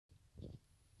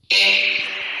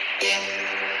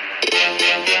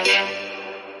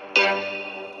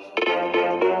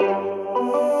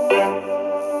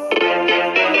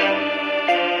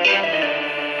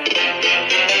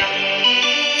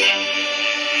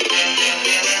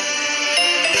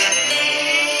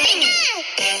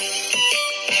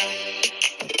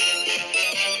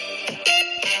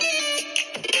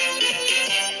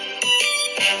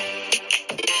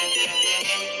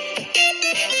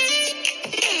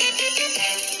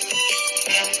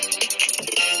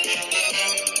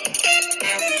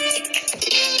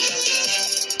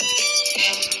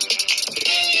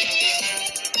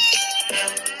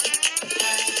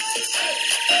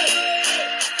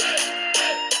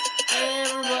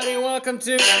Welcome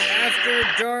to After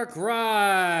Dark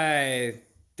Rye.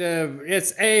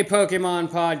 It's a Pokemon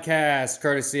podcast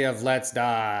courtesy of Let's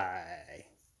Die.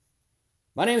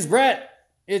 My name's Brett.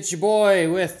 It's your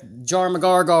boy with Jar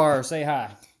McGargar. Say hi.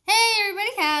 Hey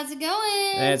everybody, how's it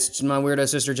going? It's my weirdo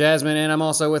sister Jasmine, and I'm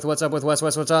also with What's Up with Wes.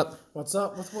 Wes, what's up? What's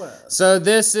up with Wes? So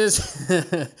this is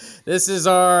this is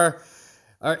our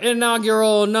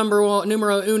inaugural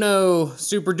numero uno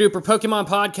super duper Pokemon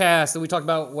podcast that we talked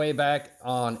about way back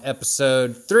on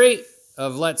episode 3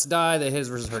 of Let's Die, the His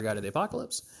vs. Her Guide to the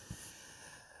Apocalypse,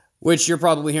 which you're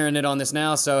probably hearing it on this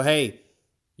now. So hey,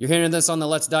 you're hearing this on the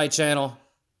Let's Die channel.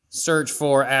 Search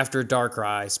for After Dark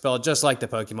Rye, spelled just like the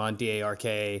Pokemon,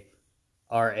 D-A-R-K-R-A-I.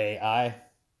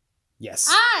 Yes.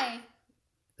 I.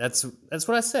 That's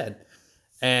what I said.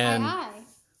 And I.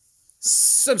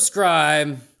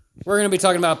 subscribe. We're going to be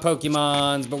talking about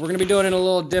Pokemons, but we're going to be doing it a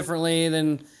little differently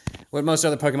than what most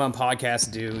other Pokemon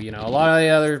podcasts do. You know, a lot of the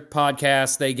other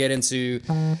podcasts, they get into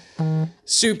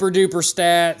super duper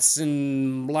stats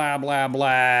and blah, blah,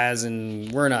 blahs,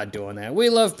 and we're not doing that. We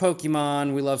love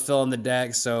Pokemon. We love filling the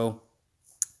deck, so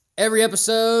every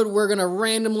episode, we're going to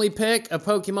randomly pick a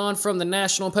Pokemon from the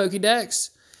National Pokédex.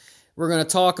 We're going to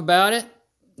talk about it.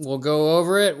 We'll go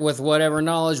over it with whatever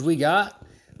knowledge we got.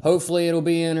 Hopefully, it'll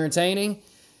be entertaining.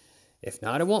 If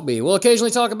not, it won't be. We'll occasionally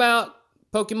talk about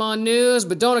Pokemon news,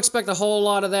 but don't expect a whole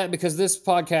lot of that because this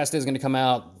podcast is going to come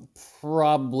out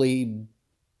probably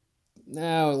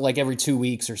like every 2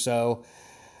 weeks or so.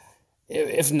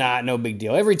 If not, no big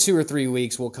deal. Every 2 or 3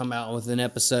 weeks, we'll come out with an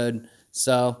episode.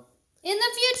 So, In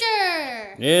the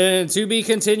future! yeah, to be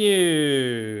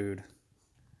continued.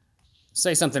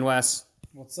 Say something, Wes.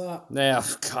 What's up? Yeah,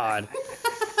 God.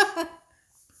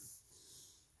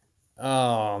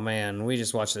 Oh, man, we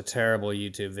just watched a terrible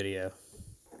YouTube video.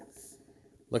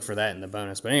 Look for that in the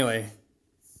bonus. But anyway.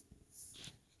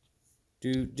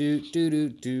 Do.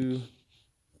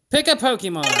 Pick a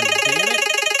Pokemon, damn it.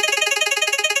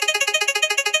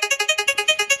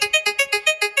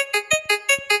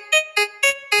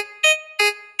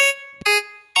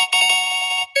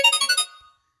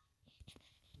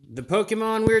 The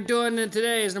Pokemon we're doing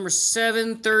today is number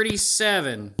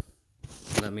 737.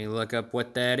 Let me look up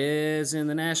what that is in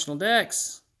the National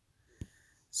Dex.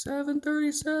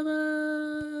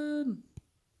 737.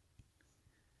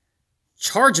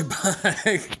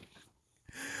 Charjabug.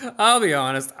 I'll be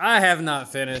honest, I have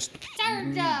not finished.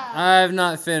 I have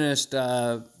not finished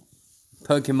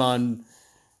Pokemon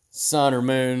Sun or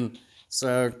Moon.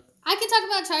 So I can talk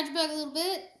about Charjabug a little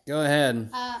bit. go ahead.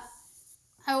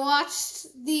 I watched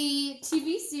the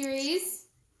TV series,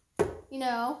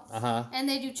 and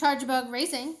they do Charjabug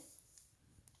racing.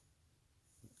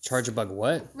 Charjabug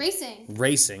what? Racing.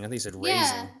 Racing. I think you said racing.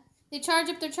 Yeah. They charge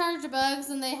up their Charjabugs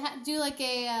and they do like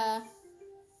a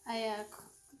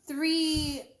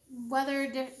 3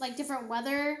 different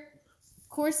weather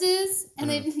courses, and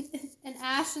and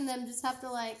Ash and them just have to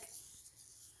like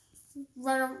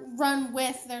run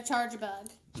with their Charjabug.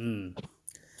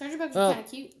 Charjabugs are kind of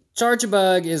cute.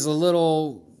 Charjabug is a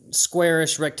little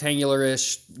squarish,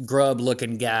 rectangular-ish,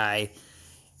 grub-looking guy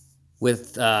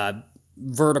with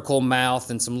vertical mouth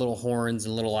and some little horns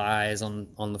and little eyes on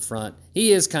the front.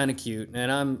 He is kind of cute, and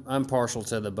I'm partial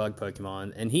to the bug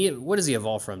Pokemon. And what does he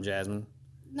evolve from, Jasmine?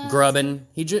 Grubbin.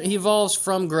 He evolves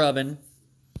from Grubbin.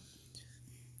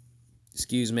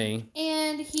 Excuse me.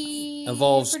 And he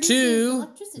evolves to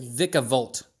electricity.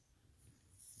 Vikavolt.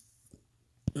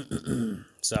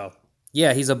 So,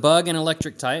 yeah, he's a bug and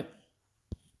electric type.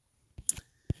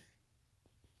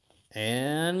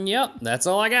 And, yep, that's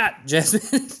all I got,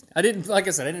 Jasmine. I didn't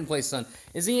play Sun.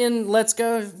 Is he in Let's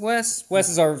Go, Wes? Wes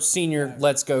is our senior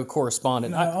Let's Go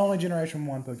correspondent. No, only Generation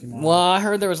 1 Pokemon. Well, I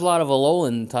heard there was a lot of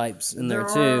Alolan types in there,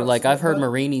 too. Like, I've heard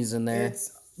Marini's in there.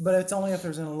 But it's only if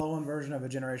there's an Alolan version of a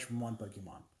Generation 1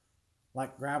 Pokemon.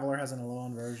 Like, Graveler has an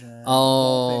Alolan version.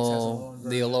 Oh, Vulpix has an Alolan version.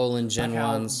 the Alolan Gen like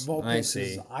 1s. Vulpix I see.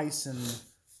 Is Ice and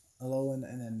Alolan,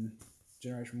 and then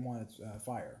Generation 1 it's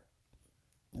Fire.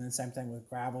 And then same thing with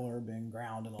Graveler being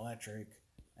ground and electric,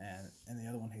 and the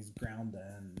other one he's ground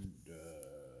and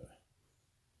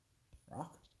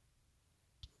rock.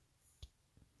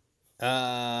 And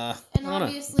I don't know.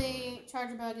 obviously,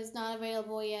 Charjabug is not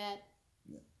available yet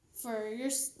for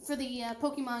the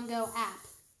Pokemon Go app.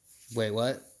 Wait,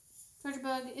 what?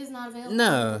 Charjabug is not available.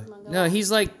 No, for the Pokemon Go no, app.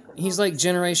 he's like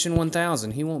Generation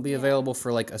 1000. He won't be available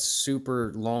for like a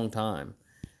super long time.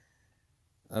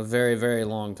 A very, very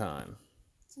long time.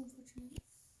 It's unfortunate.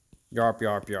 Yarp,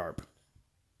 yarp, yarp.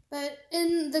 But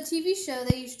in the TV show,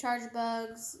 they use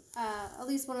Charjabugs. At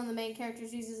least one of the main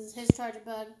characters uses his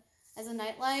Charjabug as a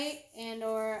nightlight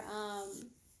or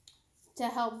to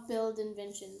help build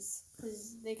inventions,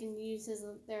 because they can use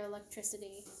their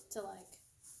electricity to like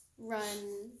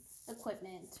run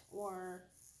equipment or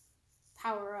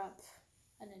power up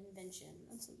an invention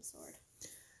of some sort.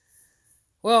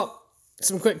 Well,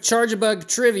 some quick Charjabug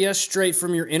trivia straight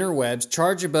from your interwebs.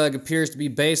 Charjabug appears to be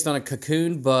based on a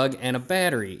cocoon bug and a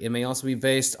battery. It may also be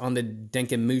based on the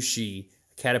Denkamushi,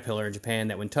 a caterpillar in Japan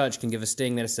that when touched can give a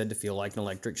sting that is said to feel like an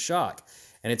electric shock.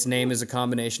 And its name is a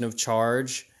combination of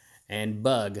charge and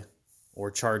bug,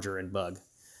 or charger and bug.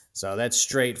 So that's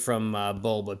straight from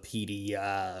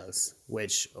Bulbapedias,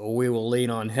 which we will lean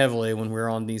on heavily when we're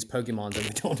on these Pokemons that we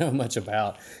don't know much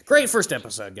about. Great first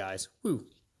episode, guys. Woo.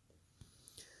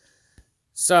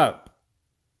 So,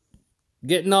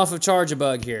 getting off of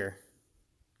Charjabug here.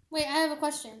 Wait, I have a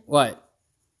question. What?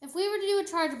 If we were to do a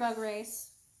Charjabug race,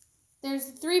 there's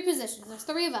 3 positions. There's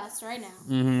 3 of us right now.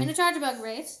 Mm-hmm. In a Charjabug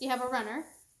race, you have a runner,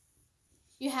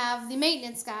 you have the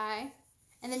maintenance guy,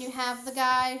 and then you have the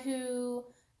guy who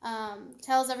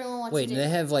tells everyone what Wait, to do do. they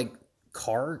have like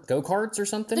go-karts or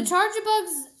something? The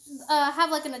Charjabugs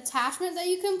have like an attachment that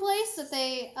you can place that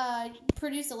they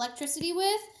produce electricity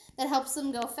with that helps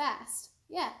them go fast.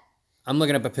 Yeah. I'm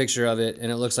looking up a picture of it,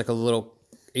 and it looks like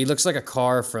he looks like a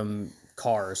car from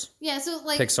Cars. Yeah, so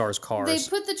like Pixar's Cars. they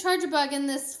put the Charjabug in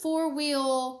this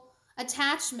 4-wheel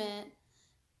attachment,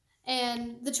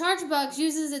 and the Charjabug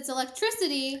uses its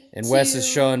electricity. And Wes is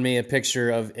showing me a picture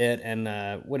of it,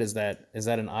 and what is that? Is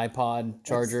that an iPod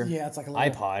charger? It's like a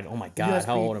little iPod. Oh my God,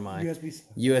 how old am I?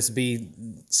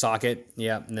 USB socket.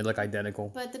 Yeah, and they look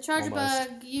identical. But the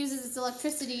Charjabug uses its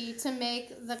electricity to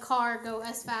make the car go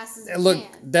as fast as it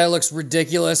can. That looks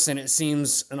ridiculous, and it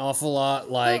seems an awful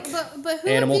lot like but who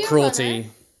animal would be a cruelty. runner?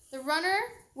 The runner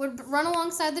would run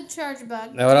alongside the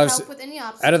Charjabug Now, what to I was- help with any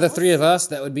obstacles. Out of the 3 of us,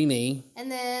 that would be me.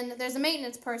 And then there's a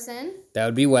maintenance person. That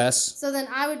would be Wes. So then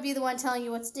I would be the one telling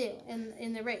you what to do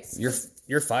in the race.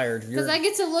 You're fired. Because I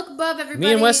get to look above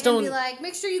everybody and Wes be don't- like,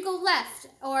 make sure you go left.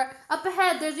 Or up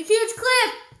ahead, there's a huge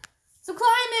cliff. So climb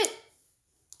it.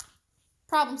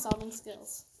 Problem solving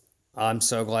skills. I'm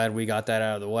so glad we got that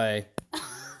out of the way.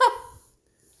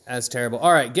 That's terrible.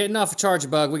 All right, getting off of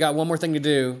Charjabug, we got one more thing to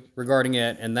do regarding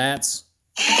it, and that's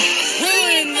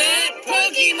ruin that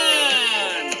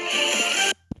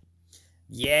Pokemon.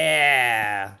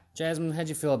 Yeah, Jasmine, how'd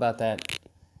you feel about that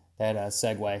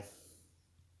segue?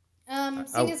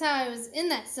 Seeing as how I was in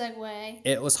that segue,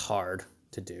 It was hard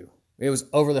to do. It was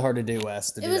overly hard to do,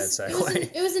 Wes, to do that was-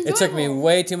 segue. it was It took me enjoyable.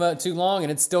 way too long,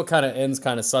 and it still kind of ends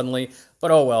kind of suddenly.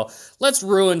 But oh well. Let's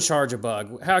ruin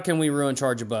Charjabug. How can we ruin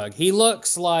Charjabug? He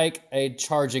looks like a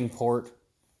charging port.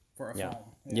 for a Yeah. phone.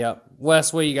 Yep.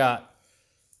 Wes, what you got?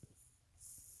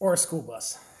 Or a school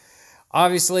bus.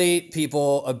 Obviously,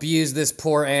 people abuse this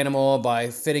poor animal by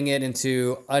fitting it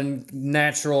into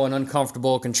unnatural and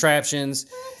uncomfortable contraptions.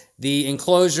 The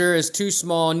enclosure is too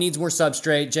small, needs more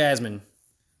substrate. Jasmine.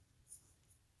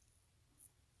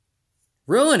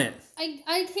 Ruin it.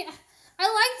 I can't. I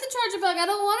like the Charjabug. I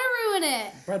don't want to ruin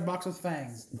it. Bread box with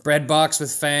fangs. Bread box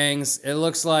with fangs. It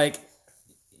looks like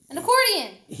An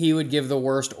accordion. he would give the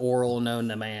worst oral known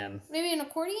to man. Maybe an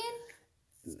accordion?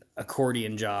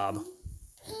 Accordion job.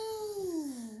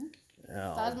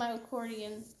 That was my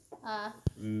accordion.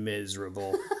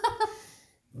 Miserable.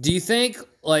 Do you think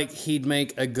like he'd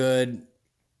make a good,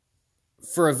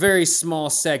 for a very small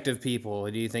sect of people,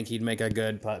 do you think he'd make a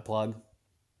good butt plug?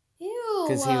 Ew.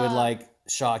 Because he would like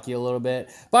shock you a little bit.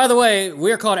 By the way,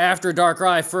 we're called After Dark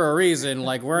Eye for a reason.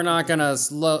 Like, we're not gonna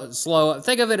slow.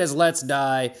 Think of it as Let's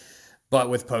Die, but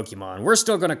with Pokemon. We're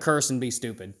still gonna curse and be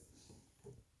stupid.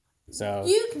 So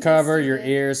You can be cover your stupid.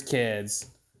 ears, kids.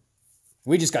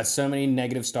 We just got so many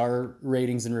negative star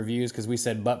ratings and reviews because we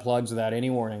said butt plugs without any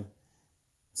warning.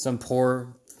 Some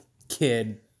poor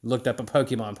kid looked up a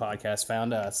Pokemon podcast,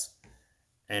 found us,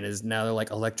 and is now they're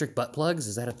like, electric butt plugs?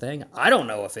 Is that a thing? I don't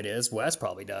know if it is. Wes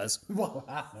probably does. Well,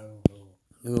 I know.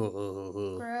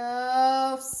 Ooh.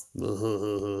 Gross.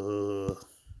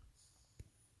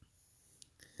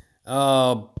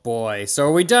 Oh boy. So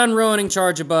are we done ruining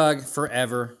Charge-a-Bug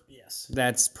forever? Yes.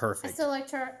 That's I perfect. still like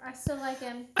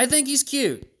him. I think he's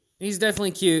cute. He's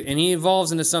definitely cute, and he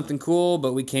evolves into something cool,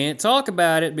 but we can't talk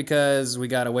about it because we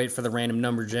gotta wait for the random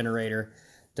number generator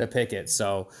to pick it.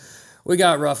 So we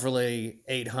got roughly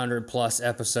 800 plus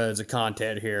episodes of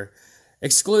content here. I'm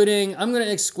gonna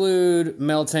exclude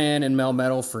Meltan and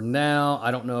Melmetal for now.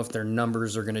 I don't know if their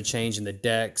numbers are gonna change in the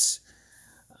decks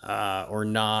or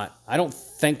not. I don't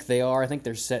think they are. I think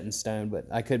they're set in stone, but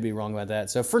I could be wrong about that.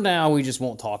 So for now, we just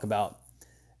won't talk about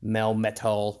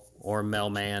Melmetal or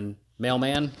Melman.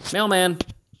 Mailman? Mailman.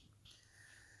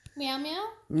 Meow meow.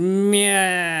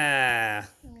 Yeah.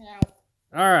 Meow.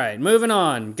 All right, moving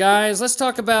on. Guys, let's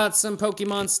talk about some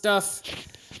Pokemon stuff.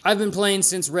 I've been playing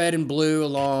since Red and Blue a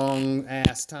long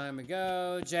ass time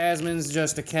ago. Jasmine's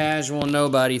just a casual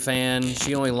nobody fan.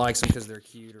 She only likes them because they're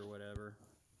cute or whatever.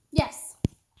 Yes.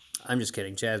 I'm just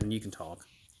kidding. Jasmine, you can talk.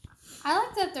 I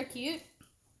like that they're cute.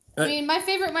 I mean, my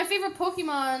favorite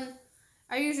Pokemon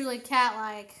are usually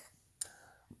cat-like.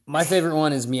 My favorite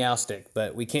one is Meowstic,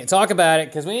 but we can't talk about it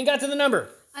because we ain't got to the number.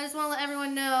 I just want to let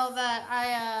everyone know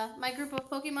that my group of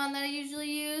Pokemon that I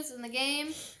usually use in the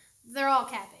game, they're all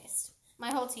cat-based.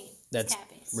 My whole team That's is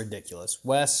cat-based. ridiculous.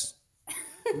 Wes?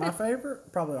 My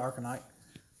favorite, probably Arcanite.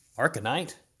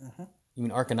 Arcanite? You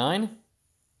mean Arcanine?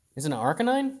 Isn't it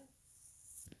Arcanine?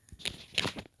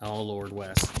 Oh, Lord,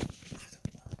 Wes.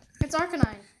 It's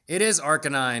Arcanine. It is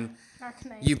Arcanine,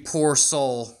 Arcanine. you poor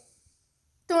soul.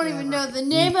 Don't even know the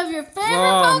name of your favorite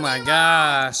Oh Pokemon. my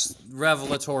gosh.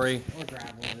 Revelatory. Or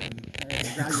Graveler.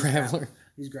 Graveler.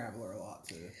 He's Graveler a lot,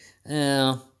 too.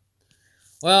 Yeah.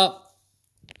 Well,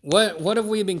 what have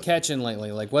we been catching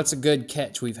lately? Like, what's a good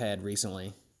catch we've had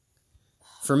recently?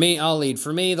 For me, I'll lead.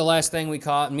 For me, the last thing we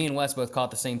caught, me and Wes both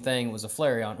caught the same thing, was a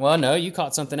Flareon. Well, no, you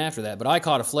caught something after that, but I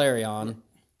caught a Flareon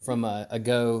from a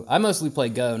Go. I mostly play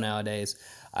Go nowadays.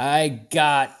 I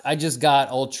just got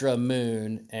Ultra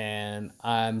Moon, and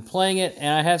I'm playing it,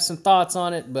 and I have some thoughts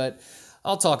on it, but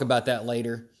I'll talk about that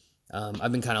later.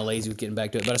 I've been kind of lazy with getting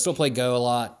back to it, but I still play Go a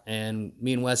lot, and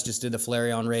me and Wes just did the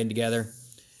Flareon raid together.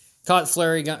 Caught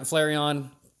Flareon.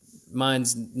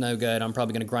 Mine's no good. I'm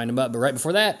probably going to grind him up, but right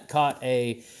before that, caught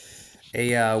a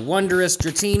Wondrous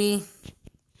Dratini.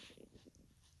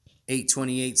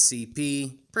 828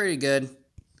 CP. Pretty good.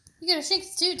 You got a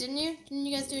Shinx too, didn't you? Didn't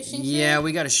you guys do a Shinx? Yeah,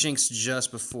 we got a Shinx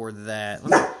just before that. I'm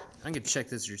going to check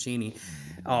this Dratini.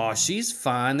 Oh, she's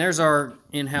fine. There's our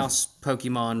in-house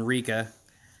Pokemon, Rika.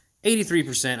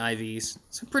 83% IVs.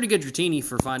 It's a pretty good Dratini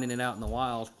for finding it out in the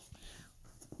wild.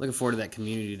 Looking forward to that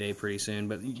community day pretty soon.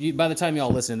 But by the time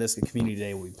y'all listen to this, the community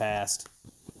day will be past.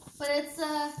 But it's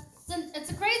a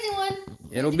crazy one.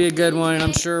 It'll be a good one, and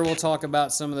I'm sure we'll talk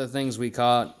about some of the things we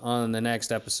caught on the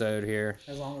next episode here.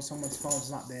 As long as someone's phone's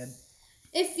not dead.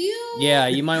 If you... Yeah,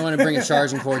 you might want to bring a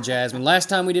charging cord, Jasmine. Last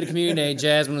time we did a community day,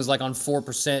 Jasmine was like on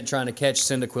 4% trying to catch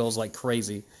Cyndaquils like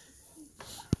crazy.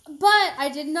 But I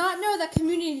did not know that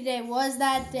Community Day was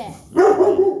that day.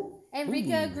 And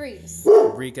Rika agrees.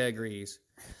 Rika agrees.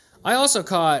 I also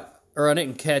caught, or I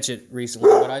didn't catch it recently,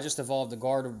 but I just evolved a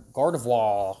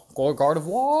Gardevoir,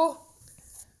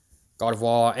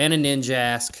 and a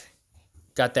Ninjask.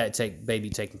 Got that baby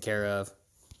taken care of.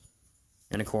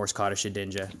 And of course, caught a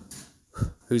Shedinja,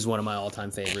 who's one of my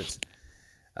all-time favorites.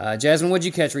 Jasmine, what'd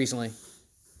you catch recently?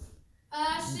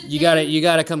 You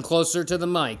gotta come closer to the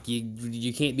mic.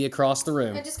 You can't be across the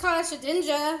room. I just caught a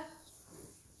Shedinja.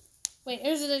 Wait,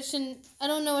 there's I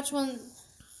don't know which one.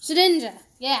 Shedinja.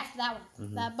 Yeah, that one.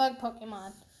 Mm-hmm. That bug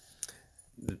Pokemon.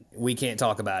 We can't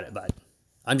talk about it, but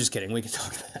I'm just kidding. We can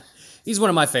talk about it. He's one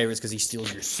of my favorites because he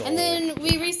steals your soul. And then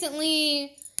we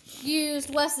recently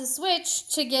used Wes's Switch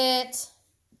to get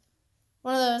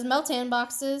one of those Meltan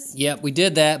boxes. Yep, we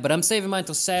did that, but I'm saving mine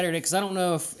till Saturday because I don't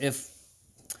know if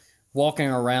walking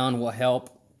around will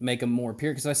help make them more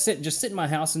pure. Because I just sit in my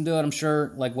house and do it. I'm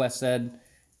sure, like Wes said.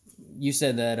 You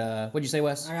said that, what'd you say,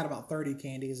 Wes? I got about 30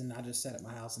 candies, and I just sat at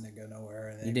my house and didn't go nowhere.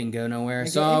 And you didn't go nowhere?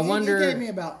 So I wonder... It gave me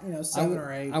about, 7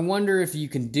 or 8. I wonder if you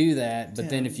can do that, but 10.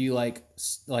 Then if you, like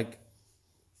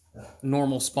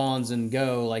normal spawns and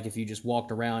Go, like if you just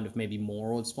walked around, if maybe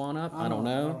more would spawn up. I don't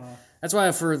know. That's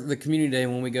why for the community day,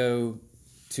 when we go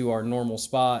to our normal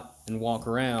spot and walk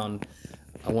around,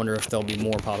 I wonder if there'll be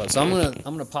more pop-ups. So I'm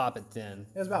gonna pop it then.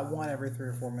 It was about 1 every 3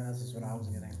 or 4 minutes is what I was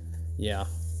getting. Yeah.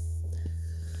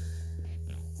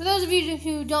 For those of you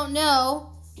who don't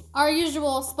know, our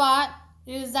usual spot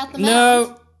is at the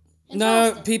mountain.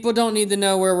 No, people don't need to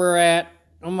know where we're at.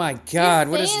 Oh my God,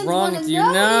 what is wrong with you?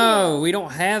 No, we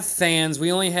don't have fans.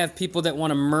 We only have people that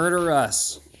want to murder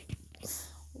us.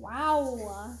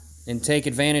 Wow. And take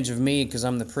advantage of me because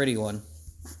I'm the pretty one.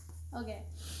 Okay.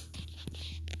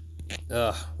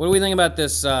 What do we think about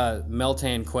this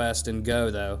Meltan quest and Go,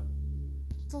 though?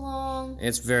 It's long.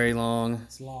 It's very long.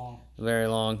 It's long. Very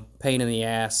long. Pain in the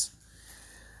ass.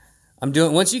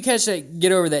 Once you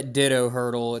get over that Ditto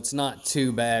hurdle, it's not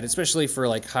too bad, especially for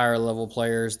like higher level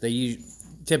players. They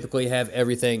typically have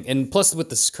everything. And plus with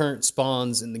the current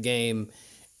spawns in the game,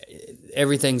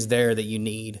 everything's there that you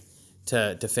need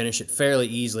to finish it fairly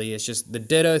easily. It's just the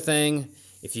Ditto thing.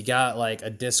 If you got like a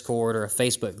Discord or a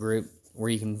Facebook group where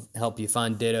you can help you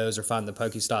find Dittos or find the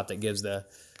Pokestop that gives the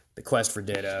quest for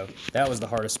Ditto, that was the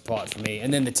hardest spot for me.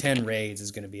 And then the 10 raids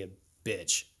is going to be a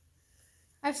bitch.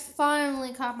 I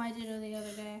finally caught my Ditto the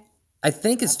other day. I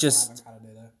think it's just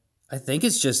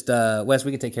Wes,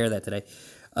 we can take care of that today.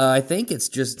 I think it's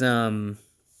just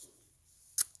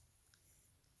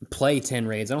play 10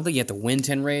 raids. I don't think you have to win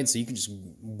 10 raids, so you can just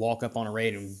walk up on a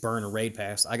raid and burn a raid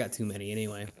pass. I got too many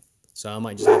anyway, so I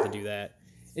might just have to do that.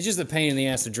 It's just a pain in the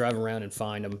ass to drive around and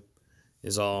find them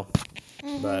is all.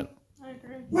 But I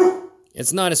agree.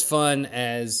 it's not as fun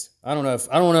as I don't know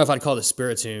if I'd call the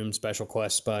Spiritomb special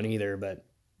quest spun either, but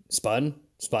Spiritomb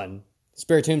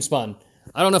spun.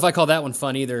 I don't know if I call that one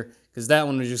fun either, because that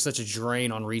one was just such a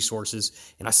drain on resources.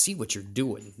 And I see what you're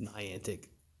doing, Niantic.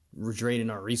 We're draining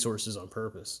our resources on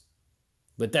purpose.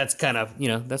 But that's kind of,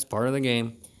 that's part of the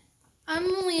game. I'm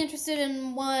only interested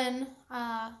in one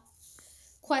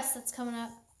quest that's coming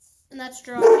up, and that's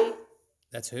Jirachi.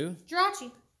 That's who?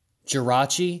 Jirachi.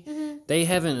 Jirachi? Mm-hmm. They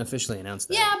haven't officially announced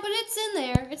that. Yeah, but it's in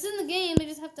there. It's in the game. They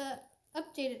just have to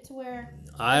update it to where...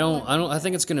 I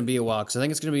think it's going to be a while, because I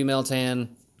think it's going to be Meltan.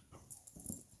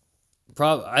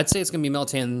 I'd say it's going to be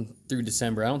Meltan through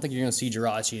December. I don't think you're going to see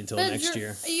Jirachi until next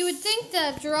year. You would think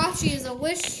that Jirachi is a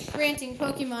wish-granting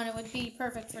Pokemon. It would be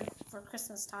perfect for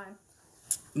Christmas time.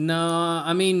 No,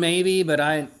 I mean, maybe, but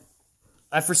I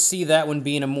foresee that one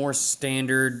being a more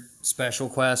standard special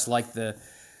quest, like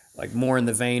more in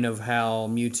the vein of how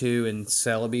Mewtwo and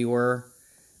Celebi were.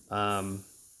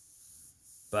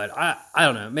 But I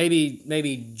don't know,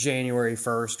 maybe January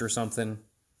 1st or something.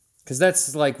 Because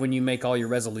that's like when you make all your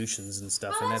resolutions and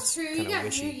stuff, and that's true. kind You of got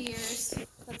wishy. New Year's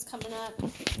that's coming up.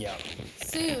 Yeah.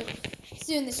 Soon.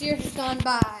 This year has gone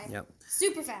by. Yep.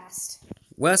 Super fast.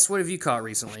 Wes, what have you caught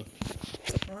recently?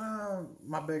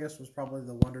 My biggest was probably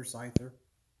the Wonder Scyther.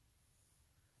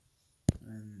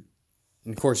 And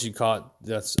And of course, you caught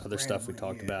that's other stuff we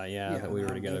randomly, talked about, that we were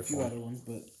together a few for. other ones,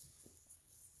 but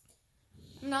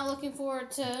I'm not looking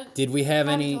forward to... Did we have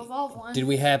any? to evolve one. Did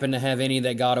we happen to have any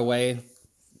that got away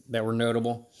that were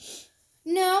notable?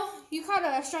 No, you caught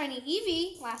a shiny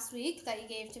Eevee last week that you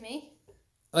gave to me.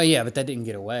 Oh yeah, but that didn't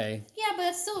get away. Yeah, but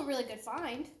it's still a really good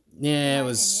find. Yeah, it my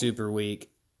was opinion. super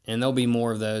weak, and there'll be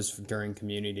more of those during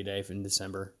Community Day in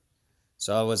December.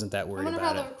 So I wasn't that I worried wonder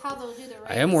about it. how they'll do the race.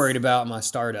 I am worried about my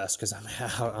Stardust because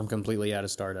I'm completely out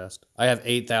of Stardust. I have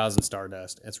 8,000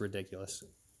 Stardust. That's ridiculous.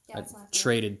 Yeah, I it's not fair.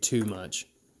 traded too much.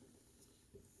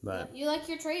 But You like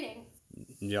your trading.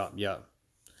 yeah.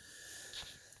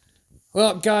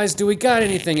 Well, guys, do we got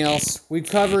anything else? We've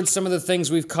covered some of the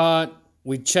things we've caught.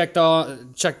 We checked off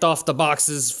the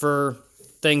boxes for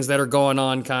things that are going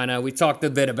on, kind of. We talked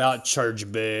a bit about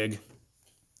Charge Pug.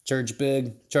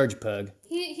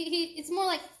 It's more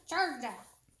like Charger.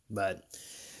 But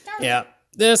yeah,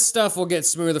 this stuff will get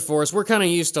smoother for us. We're kind of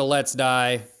used to Let's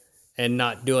Die and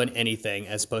not doing anything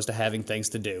as opposed to having things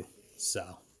to do.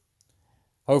 So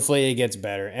hopefully it gets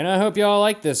better. And I hope y'all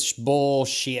like this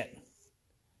bullshit.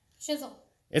 Shizzle.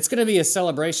 It's going to be a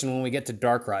celebration when we get to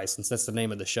Darkrai, since that's the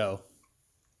name of the show.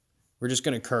 We're just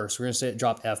going to curse. We're going to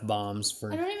drop F-bombs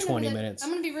for I don't even 20 know minutes. I'm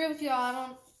gonna be real with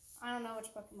y'all. I don't know which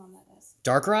Pokemon that is.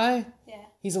 Darkrai? Yeah.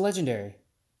 He's a legendary.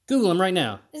 Google him right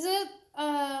now. Is it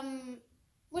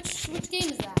which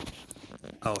game is that?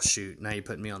 Oh shoot! Now you're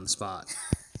putting me on the spot.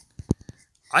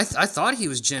 I thought he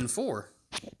was Gen 4.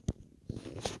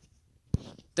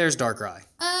 There's Darkrai.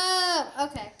 Oh,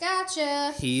 okay,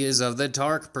 gotcha. He is of the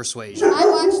Dark persuasion. I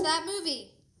watched that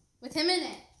movie with him in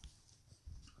it.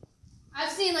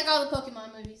 I've seen like all the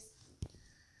Pokemon movies.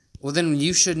 Well, then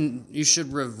you should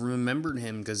have remembered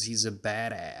him because he's a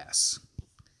badass.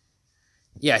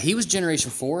 Yeah, he was Generation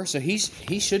 4, so he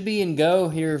should be in Go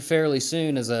here fairly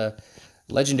soon as a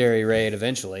legendary raid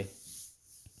eventually.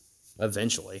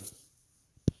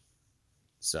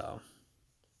 So.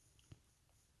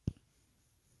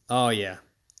 Oh, yeah.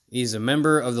 He's a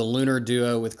member of the Lunar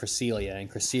Duo with Cresselia, and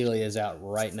Cresselia is out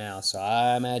right now, so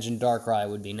I imagine Darkrai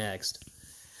would be next.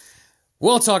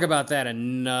 We'll talk about that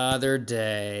another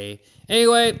day.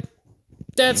 Anyway,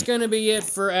 that's going to be it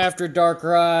for After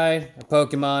Darkrai, a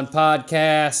Pokemon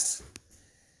podcast.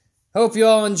 Hope you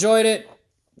all enjoyed it.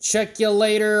 check you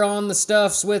later on the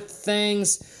stuffs with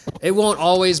things. It won't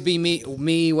always be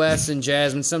me, Wes, and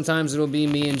Jasmine. Sometimes it'll be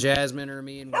me and Jasmine, or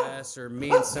me and Wes, or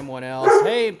me and someone else.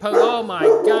 Hey, oh my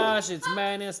gosh, it's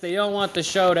madness. They don't want the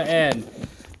show to end.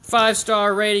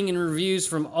 5-star rating and reviews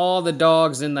from all the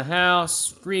dogs in the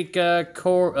house. Rika,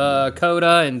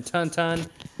 Coda, and Tuntun.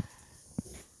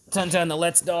 Tuntun, the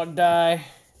Let's Dog Die.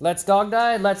 Let's Dog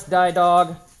Die? Let's Die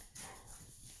Dog.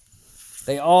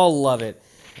 They all love it.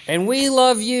 And we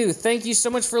love you. Thank you so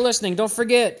much for listening. Don't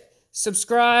forget,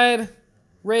 subscribe,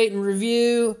 rate, and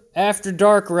review After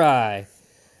Dark Rye.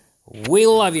 We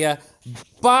love you.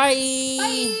 Bye.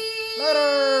 Bye.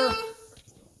 Later.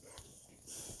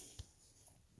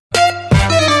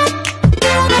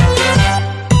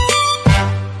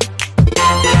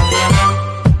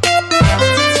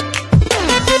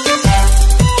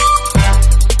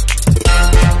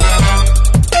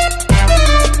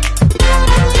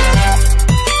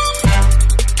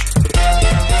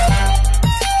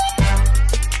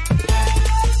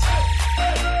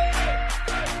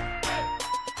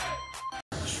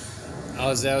 Oh,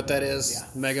 is that what that is?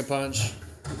 Yeah. Mega Punch?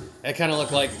 That kind of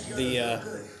looked like the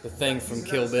thing from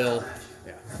Kill Bill.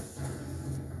 Yeah.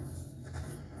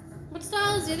 What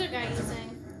style is the other guy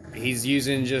using? He's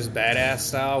using just badass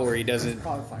style where he doesn't...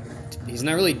 Probably fighting. He's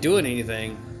not really doing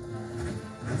anything.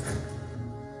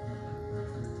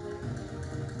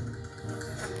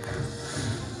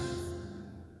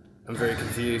 I'm very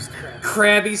confused.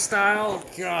 Krabby style?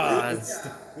 God.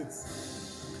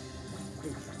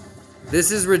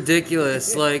 This is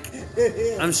ridiculous. Like,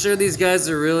 I'm sure these guys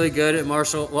are really good at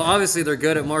martial... Well, obviously they're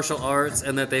good at martial arts,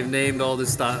 and that they've named all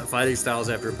this fighting styles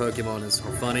after Pokemon is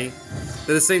funny.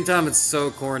 But at the same time, it's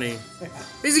so corny.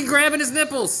 Is he grabbing his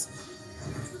nipples?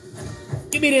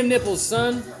 Give me them nipples,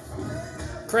 son.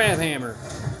 Crab hammer.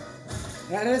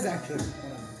 That is actually.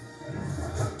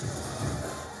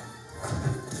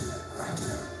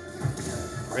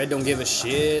 Red don't give a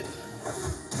shit.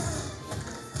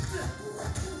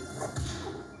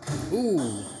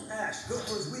 Ooh. Ash, look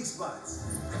for his weak spots.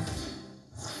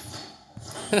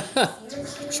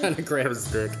 Trying to grab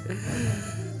his dick.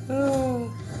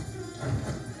 Oh.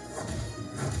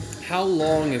 How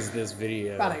long is this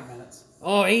video? About 8 minutes.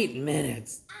 Oh, 8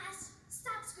 minutes. Ash,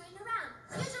 stop screwing around.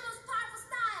 Use your most powerful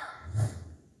style.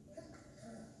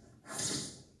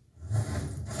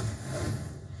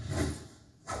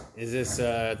 Is this,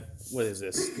 what is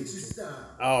this? Get your style.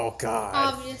 Oh, God.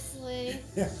 Obviously.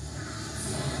 Yeah.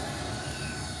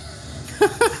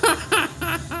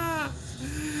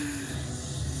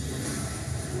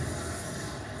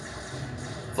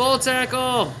 Volt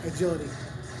tackle! Agility.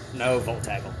 No, volt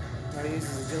tackle. No, he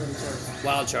uses agility first.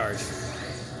 Wild charge. It's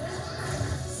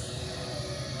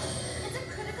a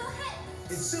critical hit.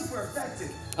 It's super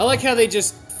effective. I like how they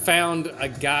just found a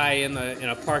guy in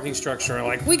a parking structure and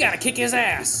like, we gotta kick his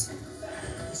ass.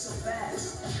 He's so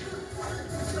fast.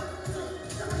 Ash, keep it up.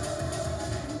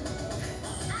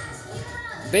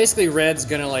 Basically, Red's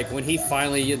gonna, like, when he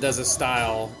finally does a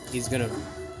style, he's gonna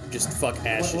just fuck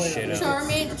Ash's Wait, shit up.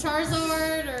 Charmander,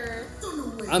 Charizard, or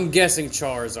I'm guessing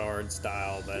Charizard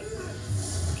style, but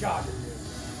God.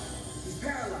 He's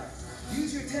paralyzed.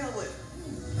 Use your tail whip.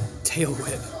 tail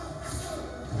whip.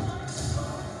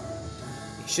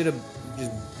 He should have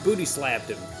just booty slapped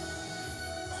him. Ash,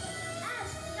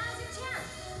 now's your chance.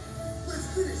 Let's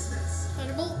finish this.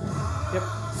 Thunderbolt. Yep.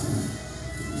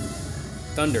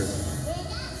 Thunder.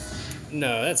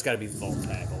 No, that's gotta be Volt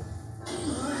Tackle.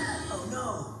 Oh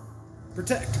no.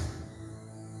 Protect.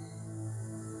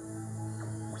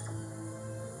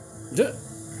 Duh.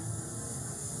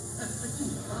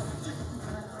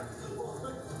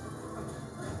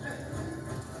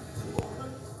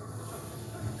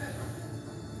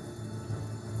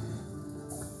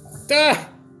 Ah!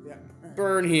 Yep.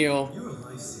 Burn heal. You're a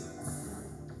lifesaver.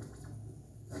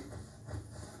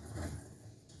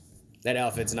 That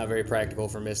outfit's not very practical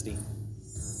for Misty.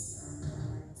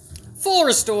 Full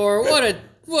restore. What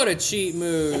a cheap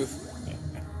move.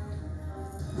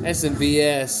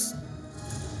 SMBS.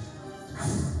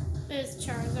 It's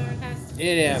Charizard. Has to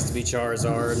It has to be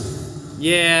Charizard.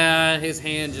 Yeah, his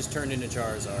hand just turned into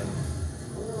Charizard.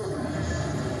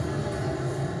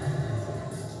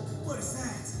 What is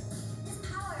that? His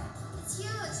power. It's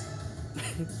huge.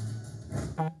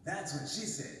 That's what she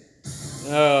said.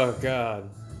 Oh god.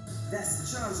 That's the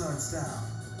Charizard style.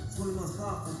 It's one of the most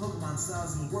powerful Pokemon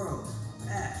styles in the world.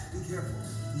 Ash, be careful.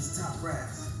 He's top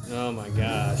brass. Oh my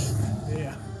gosh.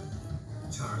 Yeah.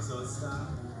 Charizard style?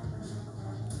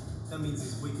 That means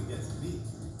he's weak against me.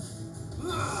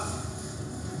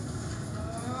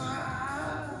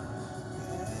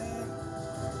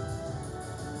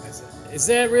 Is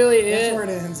that really That's it? where it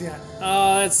ends. Yeah.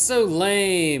 Oh, that's so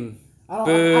lame. I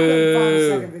couldn't find the Boo.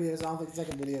 second video, so I don't think the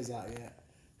second video's out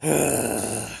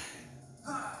yet.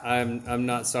 I'm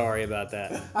not sorry about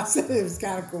that. I said it was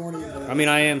kind of corny, but I mean,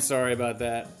 I am sorry about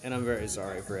that, and I'm very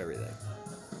sorry for everything.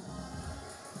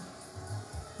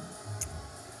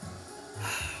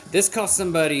 This cost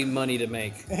somebody money to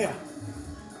make. yeah.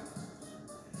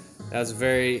 That was a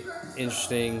very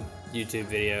interesting YouTube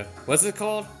video. What's it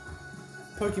called?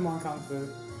 Pokemon Kung Fu.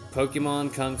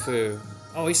 Pokemon Kung Fu.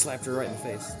 Oh, he slapped her right in the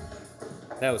face.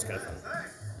 That was kind of fun.